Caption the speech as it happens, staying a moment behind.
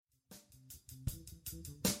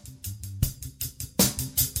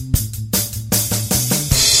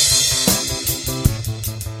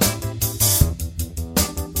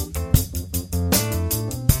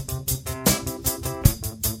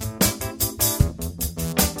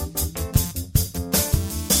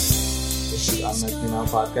Met Me Now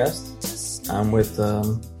podcast. I'm with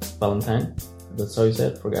Valentine. That's how you say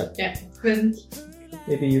it? Forgot. Yeah. Good.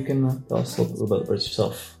 Maybe you can tell us a little bit about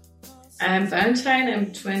yourself. I'm Valentine.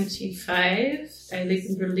 I'm 25. I live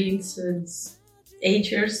in Berlin since 8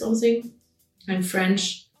 years something. I'm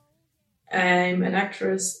French. I'm an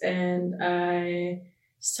actress and I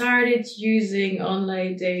started using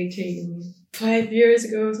online dating 5 years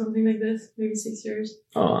ago, something like this, maybe 6 years.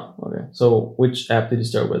 Oh, okay. So which app did you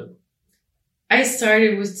start with? I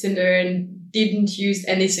started with Tinder and didn't use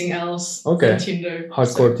anything else than Tinder.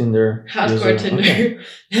 Hardcore Tinder. Hardcore user. Tinder. Okay.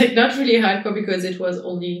 Like not really hardcore because it was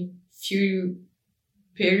only few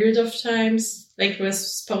period of times. Like it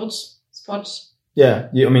was spot. Yeah,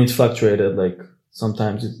 it fluctuated. Like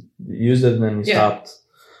sometimes you used it and then you stopped.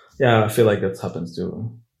 Yeah, I feel like that happens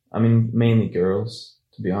too. Mainly girls,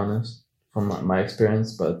 to be honest, from my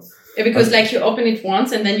experience. But yeah, because like you open it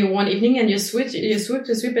once and then you one evening and you sweep,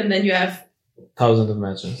 and then you have thousands of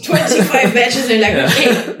matches. 25 matches and you're like,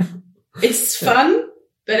 okay, it's fun,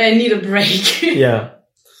 but I need a break. Yeah.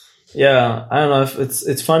 I don't know if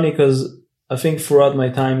it's funny because I think throughout my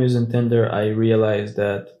time using Tinder, I realized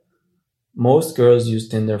that most girls use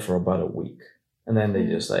Tinder for about a week and then they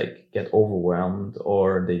just like get overwhelmed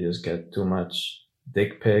or they just get too much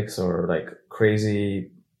dick pics or like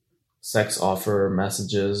crazy sex offer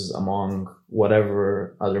messages among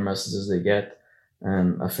whatever other messages they get.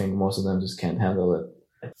 And I think most of them just can't handle it.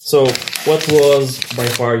 So what was by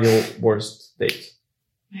far your worst date?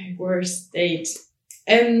 My worst date.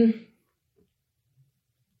 I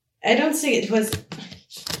don't think it was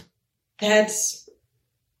that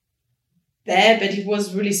bad, but it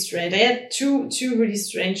was really strange. I had two really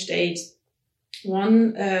strange dates.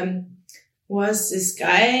 One was this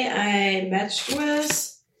guy I matched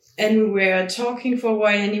with, and we were talking for a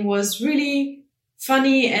while, and he was really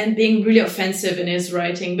funny and being really offensive in his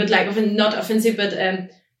writing, but like often not offensive, but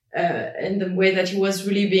in the way that he was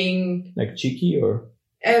really being like cheeky or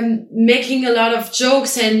making a lot of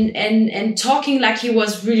jokes and talking like he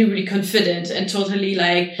was really, really confident and totally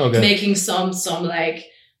like making some like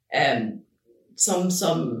some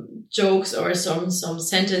jokes or some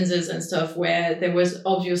sentences and stuff where there was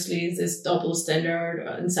obviously this double standard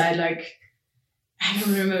inside. Like I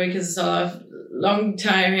don't remember because it's a long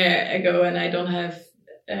time ago and I don't have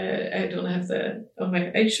I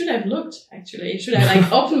should have looked actually. Should I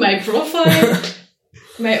like open my profile?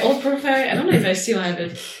 My old profile, I don't know if I still have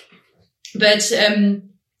it, but it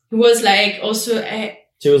was like also.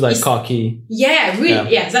 She was like cocky. Yeah,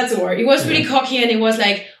 really. Yeah, that's the word. He was really cocky, and he was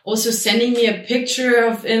like also sending me a picture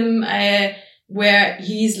of him where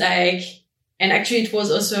he's like, and actually it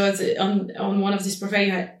was also on one of these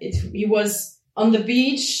profiles. He was on the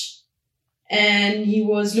beach, and he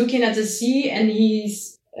was looking at the sea, and his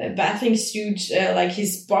bathing suit, like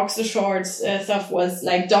his boxer shorts stuff was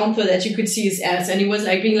like down so that you could see his ass, and he was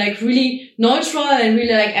like being like really neutral and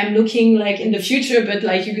really like I'm looking like in the future, but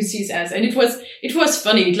like you could see his ass, and it was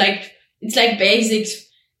funny. It's like basic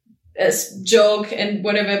joke and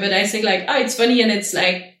whatever, but I think like it's funny and it's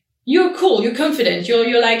like you're cool, you're confident,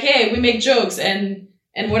 you're like hey we make jokes and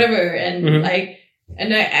whatever and like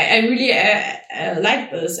and I really like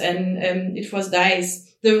this and it was nice.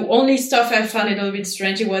 The only stuff I found a little bit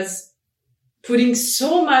strange was putting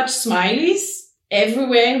so much smileys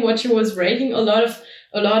everywhere in what he was writing. A lot of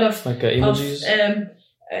like emojis.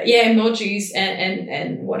 Emojis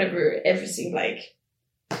and whatever, everything like.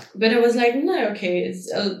 But I was like, no, okay.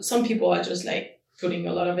 It's some people are just like putting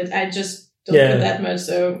a lot of it. I just don't put that much.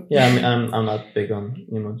 So I'm not big on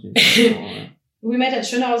emojis. We met at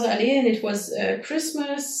Schönhauser Allee and it was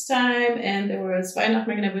Christmas time and there was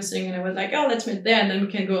Weihnachten and everything and I was like, let's meet there and then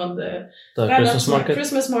we can go on the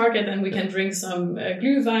Christmas market and we can drink some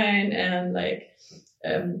Glühwein and like,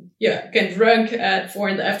 get drunk at 4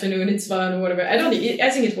 PM. It's fun or whatever. I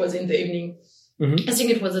think it was in the evening. Mm-hmm. I think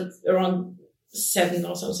it was at around 7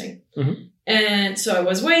 or something. Mm-hmm. And so I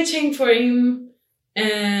was waiting for him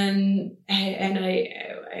and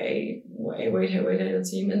I wait, I don't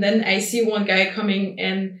see him. And then I see one guy coming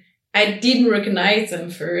and I didn't recognize him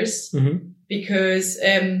first because,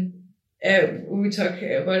 we talk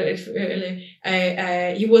about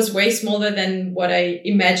it. He was way smaller than what I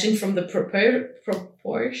imagined from the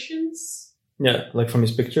proportions. Yeah. Like from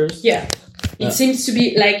his pictures. Yeah. It seems to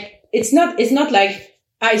be like, it's not like,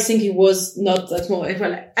 I think he was not that small. I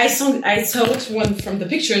thought one from the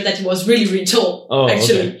picture that he was really, really tall,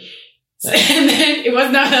 actually. Okay. And then it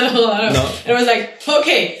was not at all. No. And I was like,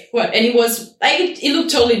 okay, what? And he was like, it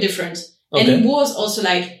looked totally different. Okay. And he was also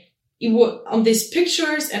like, he was on these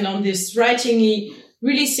pictures and on this writing, he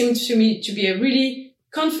really seemed to me to be a really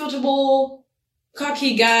comfortable,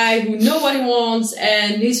 cocky guy who knows what he wants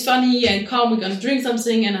and he's funny and calm. We're going to drink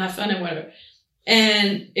something and have fun and whatever.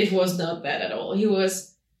 And it was not bad at all. He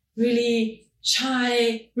was really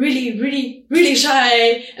shy, really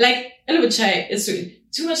shy, like a little bit shy. It's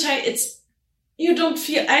too much shy.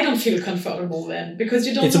 I don't feel comfortable then because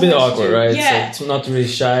you don't. It's a bit awkward, right? Yeah. So it's not really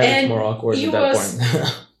shy. It's more awkward at that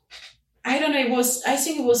point. I don't know. I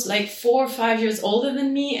think it was like 4 or 5 years older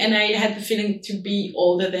than me. And I had the feeling to be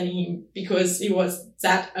older than him because he was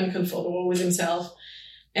that uncomfortable with himself.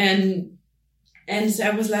 And so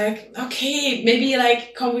I was like, okay, maybe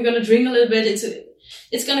like, come, we're going to drink a little bit.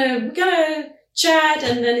 We're gonna chat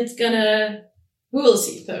and then we will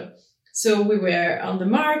see though. So we were on the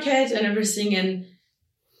market and everything. And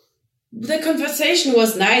the conversation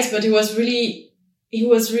was nice, but he was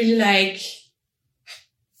really like,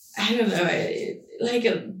 I don't know, like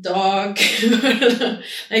a dog,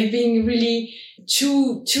 like being really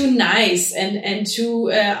too nice and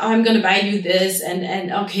too, I'm going to buy you this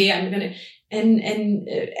and okay, I'm going to, and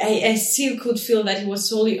I still could feel that he was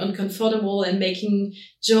totally uncomfortable and making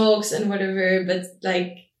jokes and whatever, but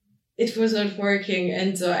like it was not working.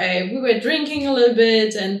 And so we were drinking a little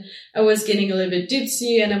bit and I was getting a little bit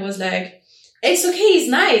tipsy and I was like, it's okay. He's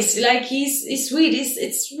nice. Like he's sweet.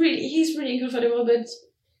 He's really comfortable, but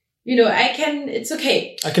you know, it's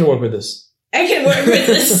okay. I can work with this.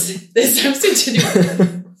 There's something to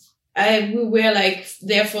do. We were like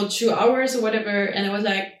there for 2 hours or whatever. And I was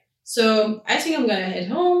like, so I think I'm going to head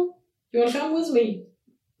home. You want to come with me?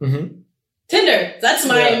 Mm-hmm. Tinder. That's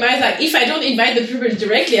my like, if I don't invite the people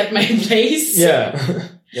directly at my place. Yeah.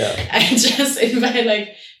 Yeah. I just invite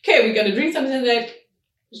like, okay, we're going to drink something like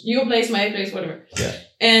your place, my place, whatever. Yeah.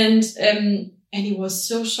 And he was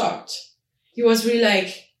so shocked. He was really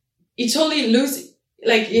like, he totally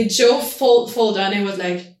like his jaw fall down and was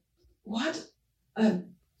like, what? But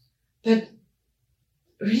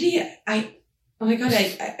really, oh my God,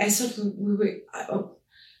 I thought we were, I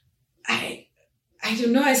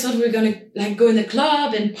don't know, I thought we were going to like go in the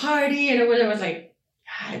club and party and whatever. I was like,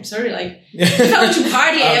 I'm sorry, like, if I want to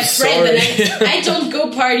party, I have friends, but I don't go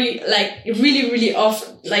party like really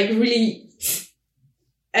often, like really,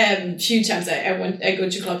 few times I go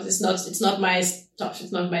to clubs. It's not my stuff.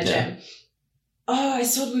 It's not my jam. Oh, I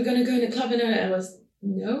thought we were going to go in a club and I was,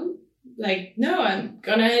 no, I'm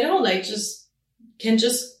gonna head home. Like, can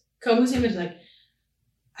just come with him. And like,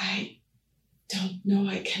 I don't know.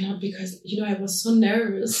 I cannot because, you know, I was so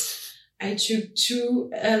nervous. I took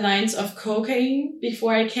 2 lines of cocaine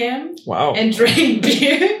before I came. Wow. And drank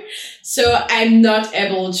beer. So I'm not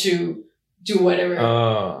able to do whatever.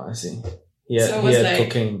 Oh, I see. Yeah, he had like,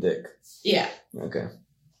 cocaine dick. Yeah. Okay.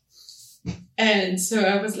 And so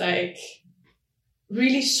I was like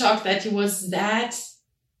really shocked that he was that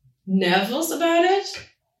nervous about it.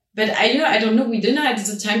 But I don't know. We didn't have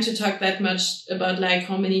the time to talk that much about like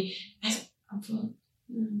how many. I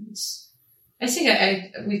think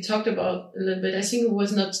we talked about a little bit. I think it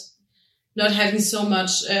was not having so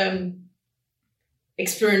much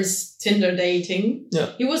experience Tinder dating.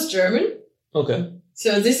 Yeah. He was German. Okay.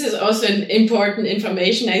 So this is also an important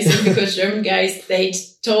information, I think, because German guys date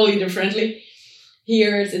totally differently.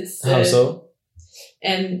 Here it's how so?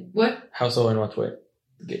 And what? How so? In what way?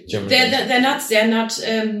 German. They're not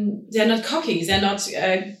cocky. They're not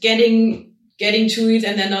getting to it,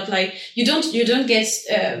 and they're not like you don't get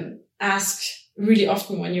asked really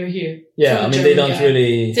often when you're here. Yeah, I mean they don't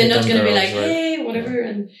really. They're not gonna be like, right? hey, whatever,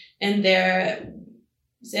 and they're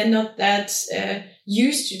not that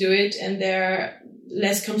used to do it, and they're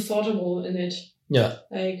less comfortable in it. Yeah.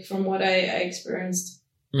 Like from what I experienced.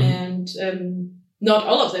 Mm-hmm. And not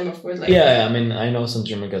all of them, of course. Like yeah, I mean, I know some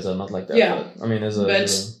German guys are not like that. Yeah. But, I mean,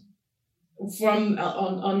 from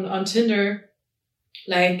on Tinder,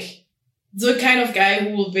 like the kind of guy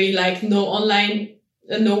who will be like no online,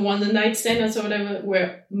 no one night standards or whatever,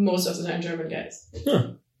 were most of the time German guys.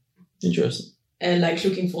 Huh. Interesting. And like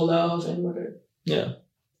looking for love and whatever. Yeah.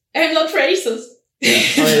 I'm not racist. Yeah.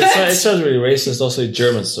 I mean, it's not really racist. Also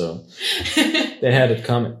German, so they had it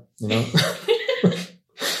coming, you know.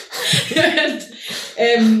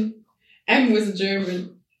 I'm with a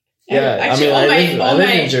German. Yeah, actually, I live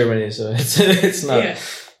in Germany, so it's not. Yeah.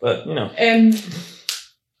 But you know.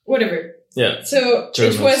 Whatever. Yeah. So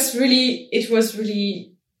Germans. It was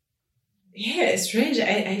really, yeah, strange.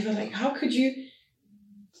 I felt like, how could you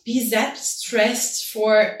be that stressed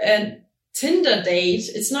for a Tinder date?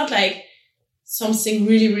 It's not like something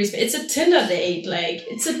really, really. It's a Tinder date. Like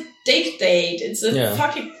it's a date. It's a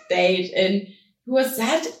fucking date. And who was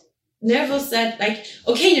that nervous that like,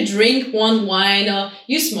 okay, you drink one wine or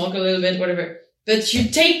you smoke a little bit, whatever. but you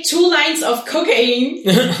take 2 lines of cocaine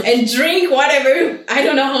and drink whatever, I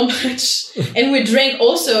don't know how much. And we drank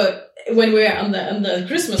also when we were on the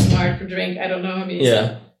Christmas market, we drank, I don't know how many.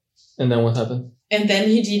 Yeah. And then what happened? And then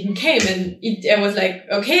he didn't came, and I was like,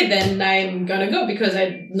 okay, then I'm gonna go, because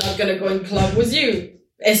I'm not gonna go in club with you.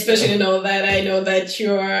 Especially know that I know that you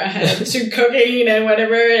have to cocaine and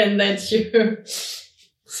whatever, and that you.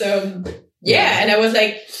 So yeah, and I was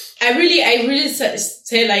like, I really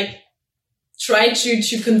say like, try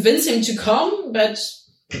to convince him to come, but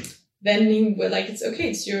then he was like, it's okay,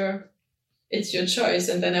 it's your choice.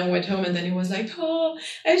 And then I went home, and then he was like, oh,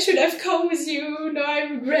 I should have come with you. No, I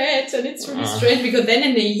regret. And it's really strange, because then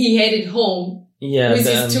he headed home. Yeah. With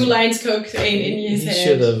his 2 lines cocaine in his head. He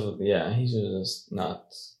should have just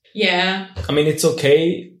not. Yeah. I mean, it's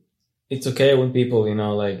okay. It's okay when people,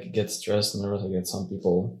 like get stressed and nervous. Like some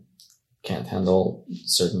people can't handle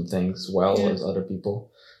certain things well as other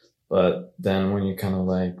people. But then when you're kind of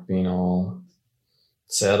like being all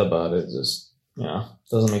sad about it, just,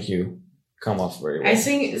 doesn't make you come off very well. I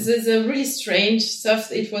think there's a really strange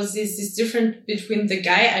stuff. It was this difference between the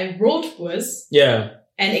guy I wrote with. Yeah.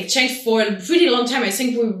 And exchanged for a pretty long time. I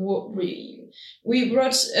think we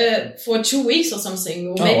wrote for 2 weeks or something,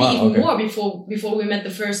 or maybe even more before we met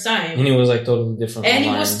the first time. And he was like totally different. And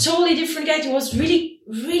online. He was totally different guy. He was really,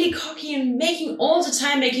 really cocky and making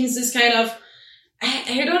this kind of,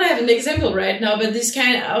 I don't have an example right now, but this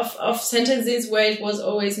kind of sentences where it was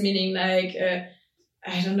always meaning like,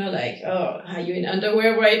 I don't know, like, oh, are you in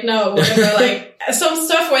underwear right now? Or whatever, like some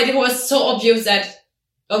stuff where it was so obvious that,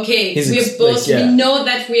 okay, we're both, we know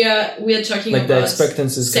that we are talking like about sex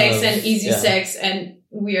and easy sex, and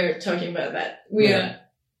we are talking about that. We are,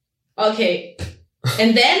 okay.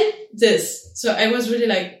 And then this. So I was really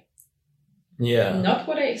like, not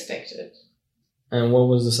what I expected. And what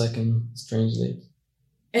was the second strange date?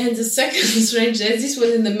 And the second strange date, this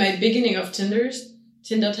was in my beginning of Tinder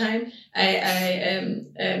time.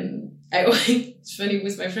 It's funny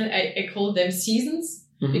with my friend, I called them seasons.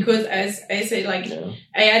 Mm-hmm. Because as I say, like,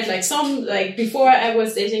 I had like some, like before I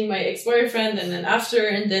was dating my ex-boyfriend, and then after,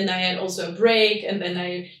 and then I had also a break, and then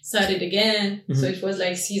I started again. Mm-hmm. So it was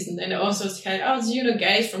like season. And I also kind of,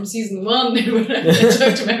 guys from season 1, and when I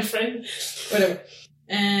talked to my friend, whatever.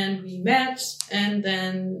 And we met, and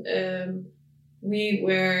then, we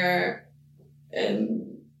were,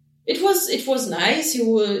 it was nice. It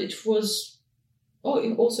was,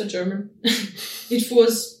 also German. It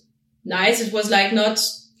was nice. It was like not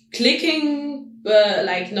clicking, but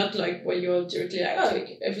like not like where you're directly like, oh,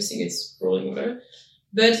 everything is rolling over.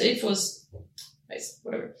 But it was nice,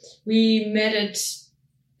 whatever. We met it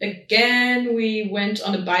again. We went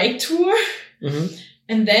on a bike tour. Mm-hmm.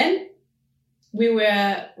 And then we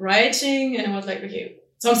were writing, and I was like, okay,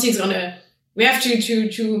 we have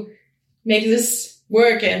to make this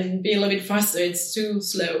work and be a little bit faster. It's too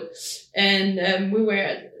slow. And we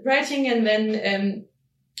were writing, and then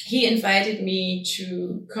he invited me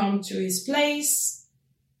to come to his place,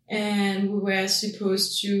 and we were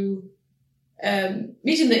supposed to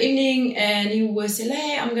meet in the evening, and he was saying,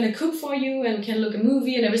 hey, I'm going to cook for you, and we can look a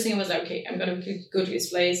movie and everything. I was like, okay, I'm going to go to his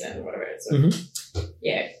place and whatever. So,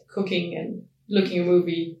 cooking and looking a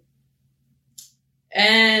movie.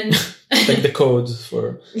 And like the code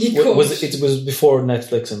for it was before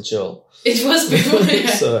Netflix and chill. It was before.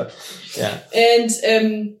 So, yeah. And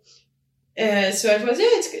so I was,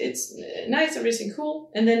 it's nice, everything cool.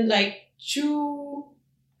 And then like 1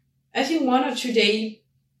 or 2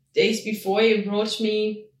 days before, he wrote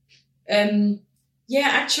me,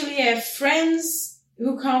 actually I have friends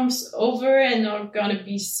who comes over and are gonna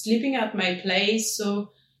be sleeping at my place.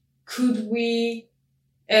 So could we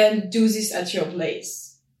do this at your place?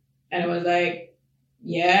 And I was like,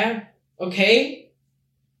 yeah, okay.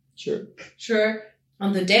 Sure.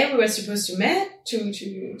 On the day we were supposed to meet,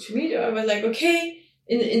 I was like, okay.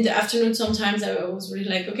 In the afternoon, sometimes I was really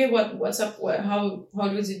like, okay, what's up? How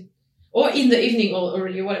does it? Or in the evening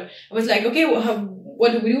already, whatever. I was like, okay,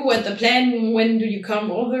 what do we do? What's the plan? When do you come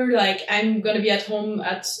over? Like, I'm gonna be at home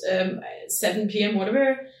at 7 p.m.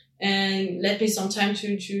 whatever, and let me some time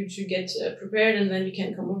to get prepared, and then you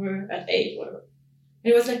can come over at 8 whatever.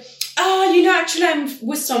 And it was like, actually, I'm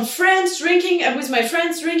with some friends drinking. I'm with my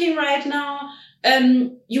friends drinking right now.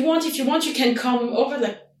 If you want, you can come over.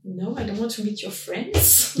 Like, no, I don't want to meet your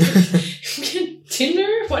friends.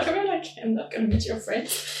 Tinder, whatever. Like, I'm not gonna meet your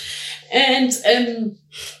friends. And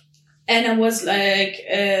I was like,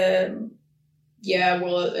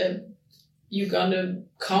 you gonna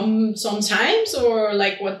come sometimes, or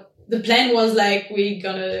like what the plan was? Like, we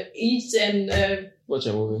gonna eat and watch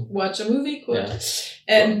a movie. Quote.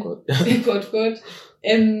 Yeah. Quote.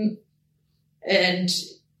 And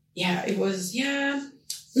yeah, it was,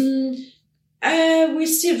 we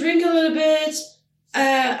still drink a little bit.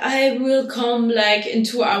 I will come like in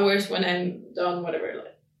 2 hours when I'm done, whatever.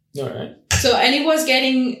 All right. So, and it was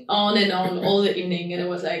getting on and on all the evening. And it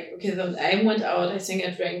was like, okay, so I went out,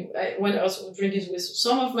 I went out drinking with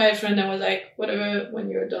some of my friends. I was like, whatever, when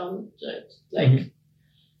you're done, like,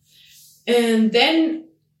 and then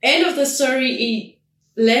end of the story, he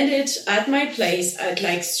landed at my place at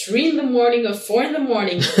like 3 in the morning or 4 in the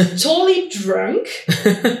morning, totally drunk,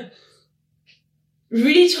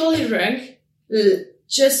 really totally drunk,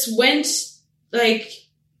 just went like,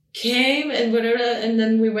 came and whatever, and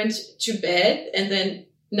then we went to bed, and then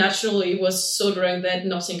naturally was so drunk that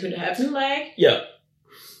nothing could happen, like. Yeah.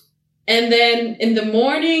 And then in the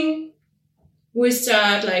morning, we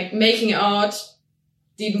start like making out,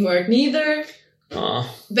 didn't work neither.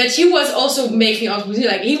 But he was also making out with me,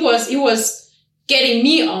 like he was getting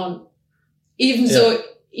me on, even though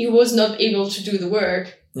he was not able to do the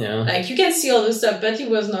work. Yeah. Like you can see all the stuff, but he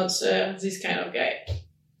was not this kind of guy,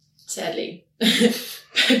 sadly.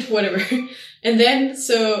 But whatever. And then,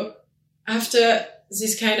 so after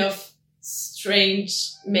this kind of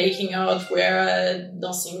strange making out where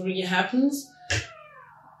nothing really happens,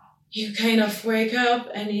 you kind of wake up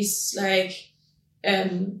and he's like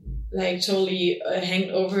totally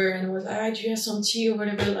hanged over and was like, do you have some tea or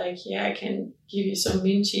whatever? Like, yeah, I can give you some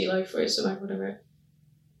mint tea, like for your stomach, whatever.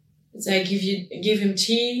 So I give him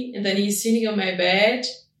tea, and then he's sitting on my bed,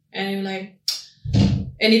 and I'm like,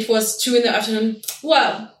 and it was 2 PM.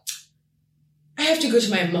 Well, I have to go to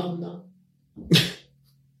my mom now.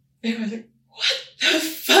 And I was like,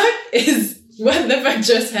 what the fuck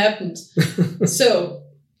just happened? So,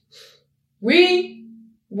 we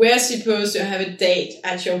were supposed to have a date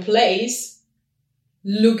at your place,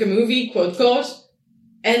 look a movie, quote,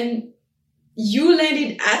 and you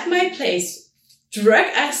landed at my place, drunk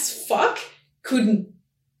as fuck, couldn't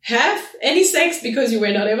have any sex because you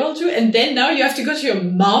were not able to, and then now you have to go to your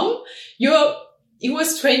mom. He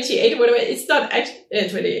was 28 or whatever. It's not actually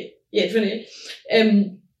 28. Yeah, 28.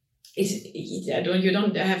 You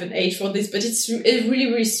don't have an age for this, but it's really,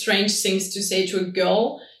 really strange things to say to a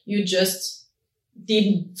girl you just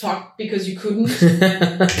didn't fuck because you couldn't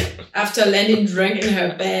after landing drunk in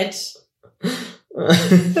her bed.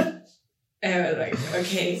 I was like,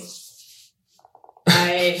 okay,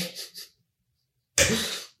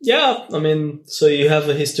 Yeah, I mean, so you have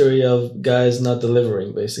a history of guys not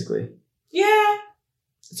delivering, basically. Yeah.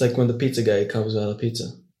 It's like when the pizza guy comes without a pizza,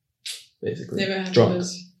 basically. Never had drunk.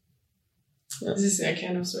 Yeah. This is that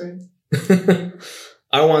kind of story.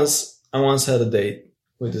 I once had a date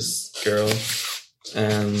with this girl,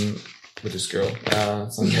 sounds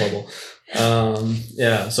horrible.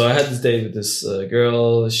 So I had this date with this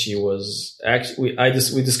girl. She was actually,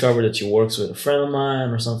 we discovered that she works with a friend of mine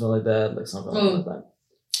or something like that, like that.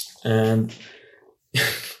 And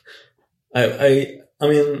I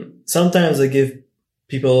mean, sometimes I give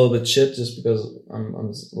people a little bit shit just because I'm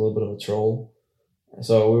a little bit of a troll.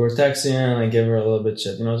 So we were texting and I gave her a little bit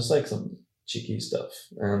shit, just like some cheeky stuff.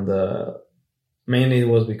 And mainly it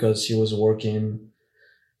was because she was working.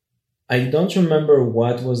 I don't remember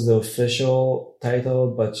what was the official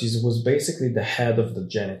title, but she was basically the head of the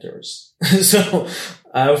janitors. So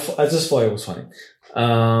I just thought it was funny.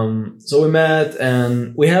 So we met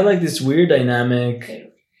and we had like this weird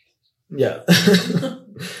dynamic. Yeah.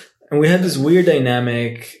 And we had this weird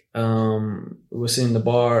dynamic. We were sitting in the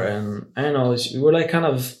bar and I don't know, we were like kind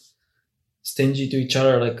of stingy to each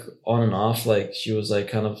other, like on and off. Like she was like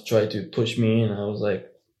kind of trying to push me and I was like,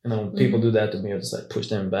 when people do that to me, I just like push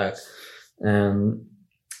them back. And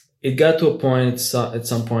it got to a point at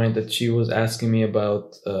some point that she was asking me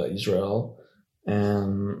about Israel,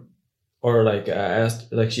 or like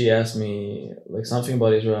she asked me like something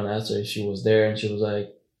about Israel and asked her if she was there, and she was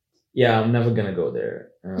like, "Yeah, I'm never gonna go there."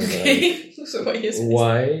 And I was like, so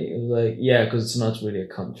why? It was like, yeah, because it's not really a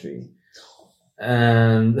country,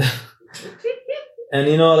 and. And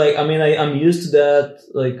like, I mean, I'm used to that,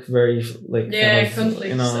 like very like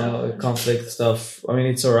conflict conflict stuff. I mean,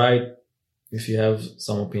 it's alright if you have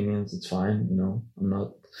some opinions, it's fine. I'm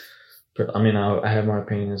not. I mean, I have my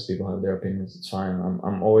opinions. People have their opinions. It's fine.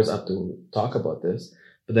 I'm always up to talk about this.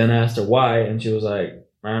 But then I asked her why, and she was like,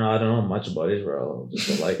 I don't know much about Israel. I just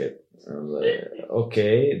don't like it. And I was like,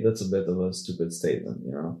 okay, that's a bit of a stupid statement,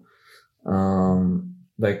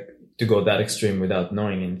 like to go that extreme without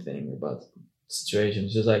knowing anything about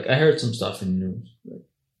situations. Just like, I heard some stuff in the news. Like,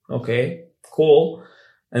 okay, cool.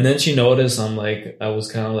 And then she noticed I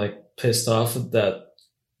was kind of like pissed off at that,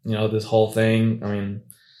 this whole thing. I mean,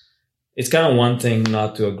 it's kind of one thing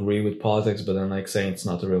not to agree with politics, but then like saying it's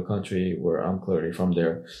not a real country where I'm clearly from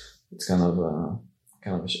there. It's kind of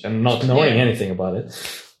and not knowing anything about it.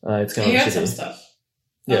 It's kind I of heard shitty. some stuff.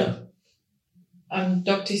 Yeah.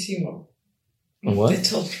 Doctissimo. What? They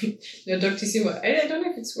told me. No, Doctissimo. I don't know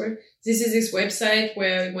if it's where. This is this website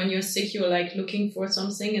where when you're sick, you're like looking for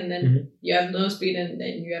something and then you have nosebleed and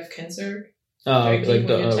then you have cancer. Like the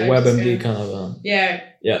WebMD kind of. Yeah.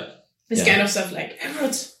 Yeah. This kind of stuff like,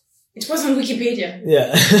 it was on Wikipedia.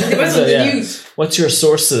 Yeah. It was on the news. What's your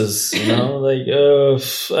sources? You know, like,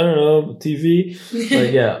 I don't know, TV.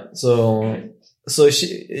 Like, yeah. So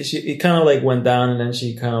it kind of like went down and then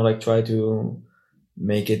she kind of like tried to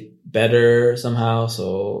make it better somehow.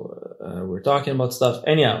 So, we're talking about stuff.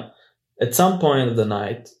 Anyhow, at some point of the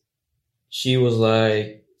night, she was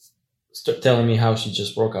like, telling me how she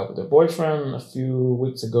just broke up with her boyfriend a few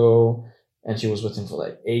weeks ago. And she was with him for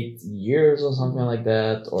like 8 years or something like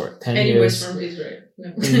that, or 10 years. And he was from Israel. No.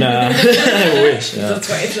 Nah, I wish. Yeah. That's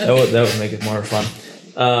why. That would make it more fun.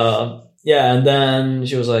 Yeah, and then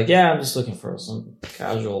she was like, yeah, I'm just looking for some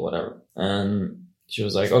casual whatever. And she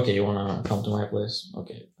was like, okay, you want to come to my place?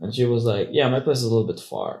 Okay. And she was like, yeah, my place is a little bit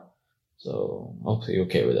far. So I'll be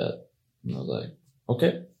okay with that. And I was like,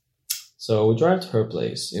 okay. So we drive to her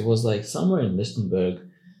place. It was like somewhere in Lichtenberg,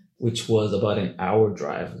 which was about an hour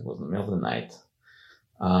drive. It was in the middle of the night.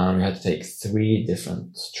 We had to take 3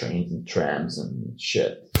 different trains and trams and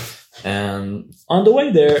shit. And on the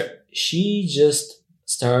way there, she just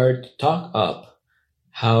started to talk up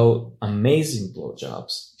how amazing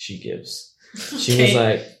blowjobs she gives. She was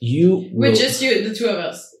like, with just you, the two of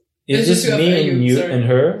us. It's just me and you and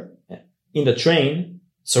her in the train,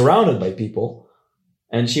 surrounded by people.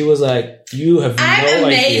 And she was like, you have no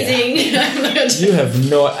idea.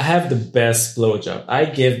 I have the best blowjob. I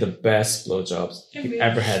give the best blowjobs you've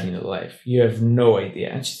ever had in your life. You have no idea.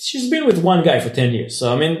 And she's been with one guy for 10 years.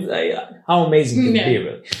 So, I mean, how amazing can it be,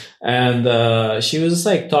 really? And, she was just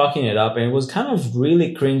like talking it up and it was kind of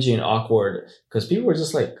really cringy and awkward because people were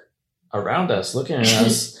just like around us, looking at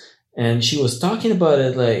us. And she was talking about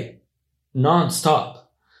it like nonstop.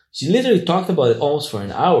 She literally talked about it almost for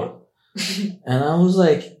an hour. And I was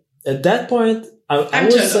like, at that point, I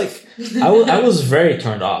was like, I was very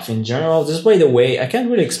turned off in general. Just by the way, I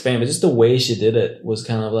can't really explain, but just the way she did it was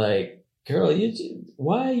kind of like, girl,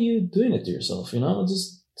 why are you doing it to yourself? You know,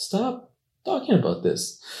 just stop talking about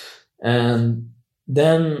this. And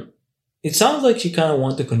then it sounds like she kind of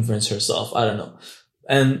wanted to convince herself. I don't know.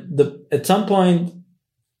 And at some point,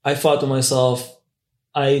 I thought to myself,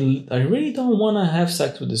 I really don't want to have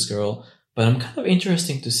sex with this girl. But I'm kind of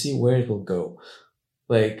interested to see where it will go.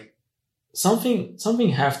 Like, something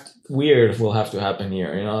weird will have to happen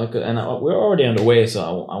here, you know, and we're already on the way, so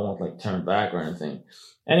I won't like turn back or anything.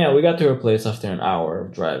 Anyhow, we got to her place after an hour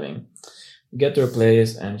of driving. We get to her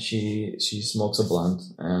place and she smokes a blunt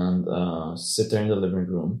and, sit there in the living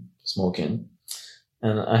room smoking.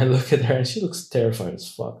 And I look at her and she looks terrified as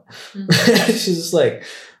fuck. Mm-hmm. She's just like,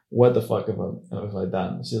 what the fuck have I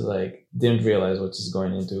done? She's like, didn't realize what she's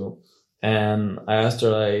going into. And I asked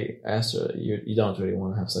her, you don't really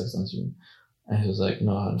want to have sex, don't you? And she was like,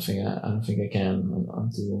 no, I don't think I can.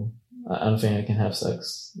 I don't think I can have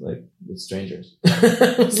sex, like, with strangers.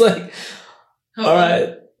 I was like, all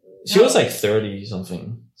right. She was like 30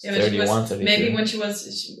 something. Yeah, 31, 32. Maybe when if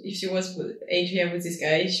she was with Adrian with this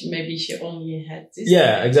guy, maybe she only had this.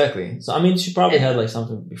 Yeah, guy. Exactly. So, I mean, she probably had like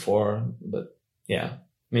something before, but yeah.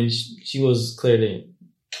 I mean, she was clearly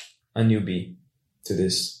a newbie to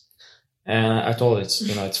this. And I told her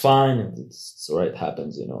it's fine. It's alright. It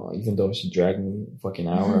happens, even though she dragged me a fucking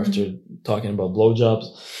hour after talking about blowjobs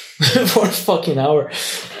for a fucking hour.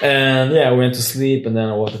 And yeah, I went to sleep and then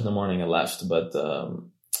I woke up in the morning and left. But,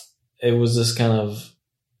 it was just kind of,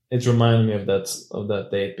 it reminded me of that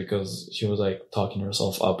date because she was like talking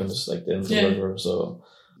herself up and just like didn't deliver. So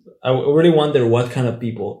I really wonder what kind of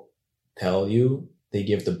people tell you they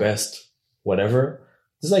give the best, whatever.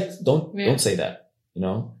 Just like, don't say that,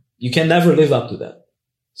 You can never live up to that.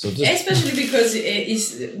 So especially because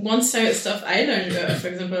it's one stuff I learned, for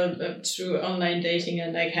example, through online dating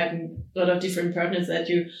and like having a lot of different partners that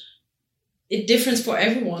it differs for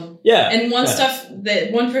everyone. Yeah. And stuff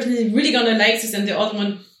that one person is really gonna like this and the other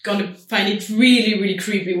one gonna find it really, really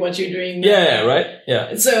creepy what you're doing. Yeah, right?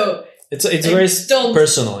 Yeah. So it's very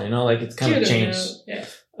personal, like it's kind of changed. Yeah.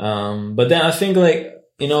 But then I think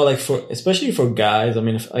especially for guys, I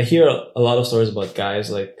mean, I hear a lot of stories about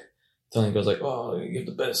guys like telling girls like, oh, you're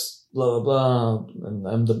the best, blah, blah, blah, and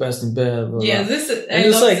I'm the best in bed, blah, yeah, blah. I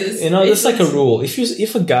love like, this. It's like a rule.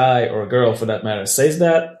 If a guy or a girl for that matter says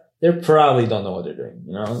that, they probably don't know what they're doing,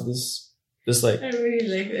 Just like, I really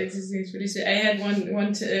like that. This is really sweet. I had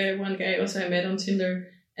one guy also I met on Tinder,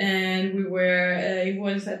 and we were he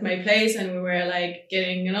was at my place, and we were like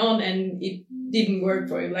getting it on, and it didn't work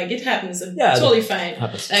for him. Like it happens, Yeah, totally fine,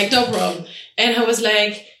 happens. like no problem. And I was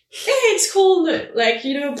like, hey, it's cool. Like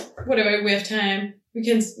whatever, we have time. We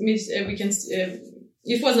can meet.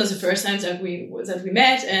 It was not the first time that we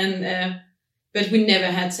met, and but we never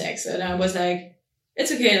had sex. And I was like,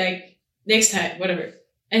 it's okay. Like next time, whatever.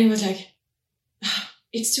 And he was like, oh,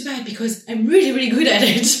 it's too bad because I'm really, really good at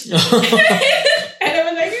it. And I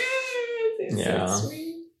was like, it's so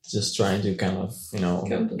sweet. Just trying to kind of,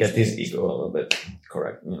 get his ego a little bit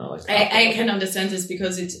correct, like. I can understand this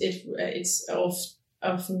because it's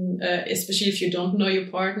often, especially if you don't know your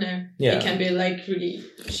partner, it can be like really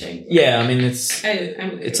shameful. Yeah, I mean, I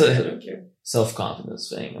don't care. Self-confidence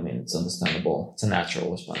thing. I mean, it's understandable. It's a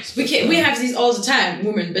natural response. We have this all the time,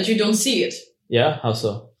 women, but you don't see it. Yeah, how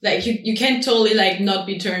so? Like you can totally like not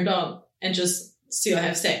be turned on and just still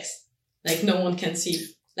have sex. Like no one can see.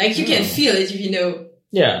 Like you can feel it if you know.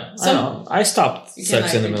 Yeah, I know. I stopped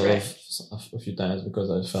sex in the middle of a few times because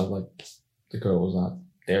I felt like the girl was not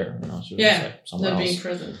there. She was like somewhere not else. being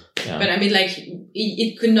present. Yeah. But I mean, like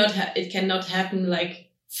it cannot happen like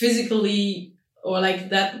physically or like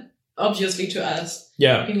that obviously to us.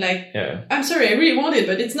 Yeah. Being like, I'm sorry, I really want it,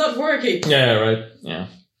 but it's not working. Yeah, right. Yeah.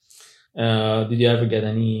 Did you ever get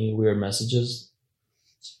any weird messages?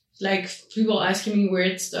 Like people asking me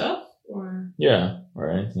weird stuff, or or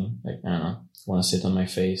anything. Like I don't know, want to sit on my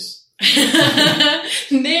face? I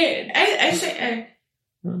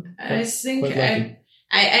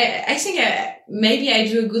think maybe I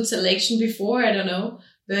do a good selection before. I don't know,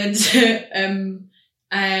 but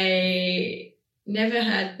I never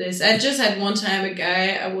had this. I just had one time a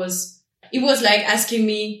guy. He was like asking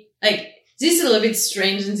me like. This is a little bit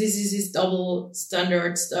strange, and this is this double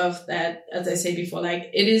standard stuff that, as I said before, like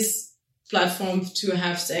it is platform to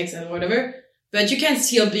have sex and whatever, but you can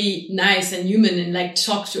still be nice and human and like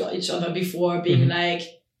talk to each other before being like,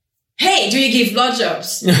 hey, do you give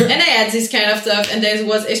blowjobs? And I had this kind of stuff, and there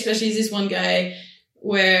was especially this one guy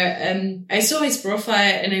where I saw his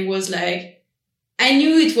profile and I was like, I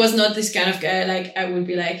knew it was not this kind of guy. Like I would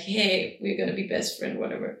be like, hey, we're gonna be best friend,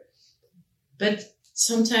 whatever. But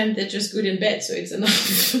sometimes they're just good in bed, so it's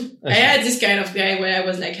enough. I had this kind of guy where I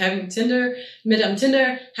was like having met on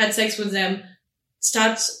Tinder, had sex with them,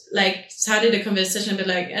 started a conversation, but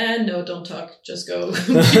like, no, don't talk, just go.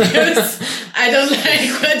 Because I don't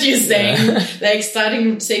like what you're saying. Yeah. Like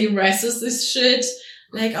starting saying racist shit.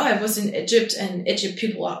 Like, oh, I was in Egypt and Egypt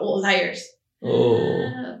people are all liars.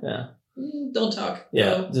 Oh, yeah. Don't talk.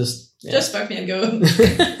 Yeah, go. Just fuck me and go.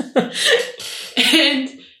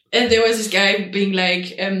 And there was this guy being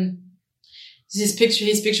like, his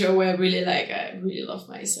picture where I really love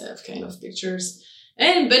myself kind of pictures.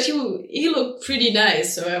 But he looked pretty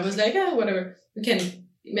nice. So I was like, whatever.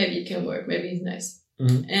 Maybe it can work. Maybe he's nice.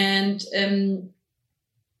 Mm-hmm.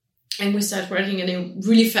 And we start writing, and then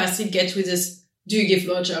really fast he gets with this, do you give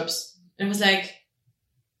blowjobs? And I was like,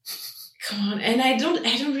 come on. And I don't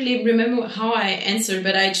really remember how I answered,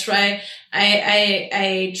 but I try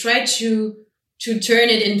to turn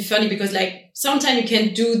it in funny, because like sometimes you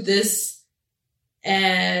can do this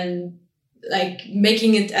and like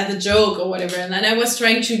making it as a joke or whatever. And then I was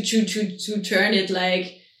trying to turn it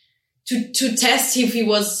like to test if he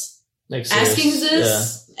was like asking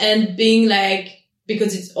this and being like,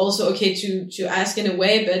 because it's also okay to ask in a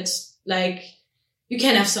way, but like you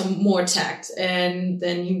can have some more tact. And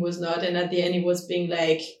then he was not. And at the end he was being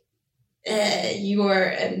like,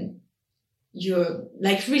 you're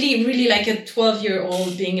like really, really like a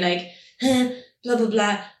 12-year-old being like, blah, blah,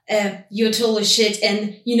 blah. You're totally shit.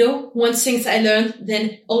 And one thing I learned,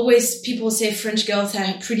 then always people say French girls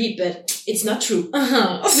are pretty, but it's not true.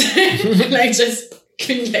 Like just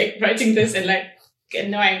like writing this and like,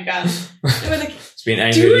 no, I'm gone. I was like, it's been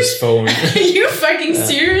angry with his phone. Are you fucking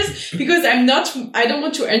serious? Because I don't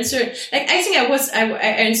want to answer. Like, I think I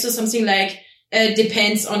answered something like,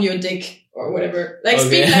 depends on your dick. Or whatever. Like,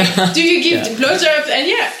 speak like, do you give blowjobs? And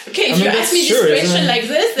if you ask me this question like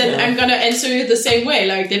this, then I'm gonna answer you the same way.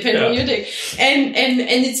 Like, depends on your dick. And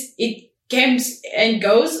it comes and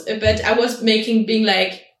goes, but I was being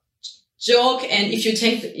like, joke, and if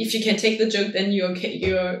you can take the joke, then you're okay.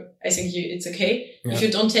 It's okay. Yeah. If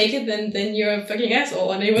you don't take it, then you're a fucking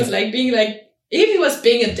asshole. And it was like being like, if he was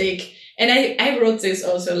being a dick. And I wrote this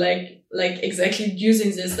also like exactly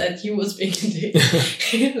using this, that he was being a dick.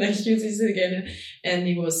 Like using this again. And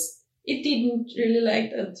he didn't really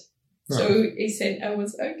like that. No. So he said I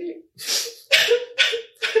was ugly.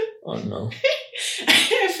 Oh no.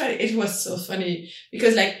 I find it was so funny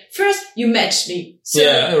because like first you matched me. So,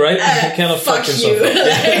 yeah, right? You kind of fuck yourself you. up.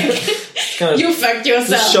 Like, Kind of you fucked yourself.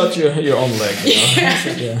 just shot your own leg. You know?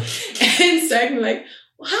 Yeah. And second, like,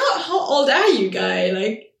 how old are you, guy?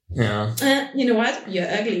 Like, yeah. You know what? You're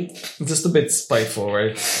ugly. Just a bit spiteful,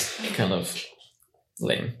 right? Kind of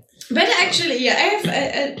lame. But actually, yeah,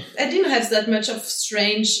 I didn't have that much of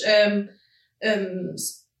strange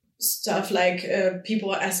stuff like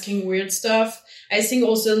people asking weird stuff. I think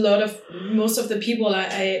also most of the people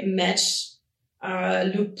I match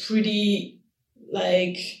look pretty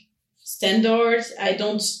like standard. I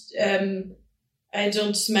don't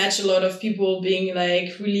match a lot of people being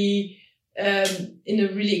like really in a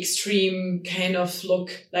really extreme kind of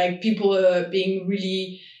look, like people being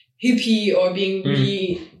really hippie or being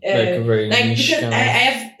really like a very niche because kind I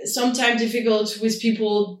have sometimes difficult with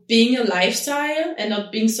people being a lifestyle and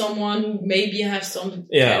not being someone who maybe have some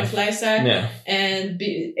kind of lifestyle. Yeah. And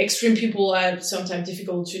extreme people are sometimes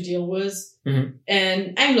difficult to deal with. Mm-hmm.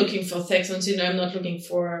 And I'm looking for sex on Tinder. I'm not looking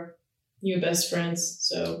for new best friends.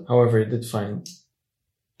 So, however, you did find.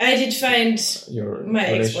 I did find my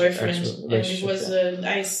ex-boyfriend, and it was a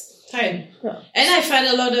nice time. Yeah. And I find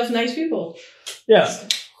a lot of nice people. Yeah,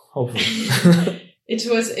 hopefully. It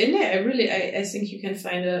was in there. I think you can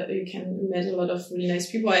meet a lot of really nice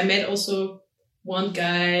people. I met also one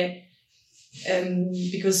guy,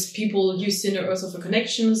 because people use Tinder also for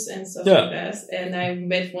connections and stuff like that. And I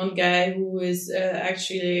met one guy who is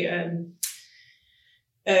actually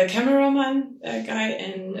a cameraman guy,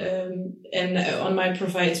 and on my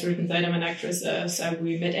profile it's written that I'm an actress. So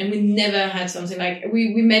we met, and we never had something like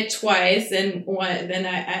we met twice, and then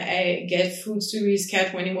I gave food to his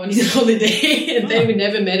cat when he wanted a holiday, and then we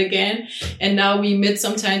never met again. And now we met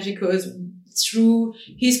sometimes because through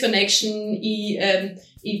his connection, he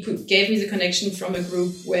gave me the connection from a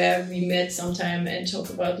group where we met sometime and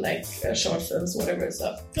talk about like short films, whatever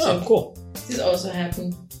stuff. Oh, so cool. This also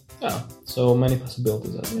happened. Yeah, so many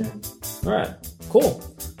possibilities out there. Yeah. All right, cool.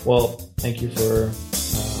 Well, thank you for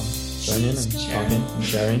joining and talking and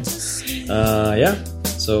sharing.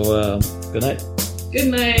 So good night. Good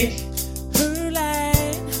night.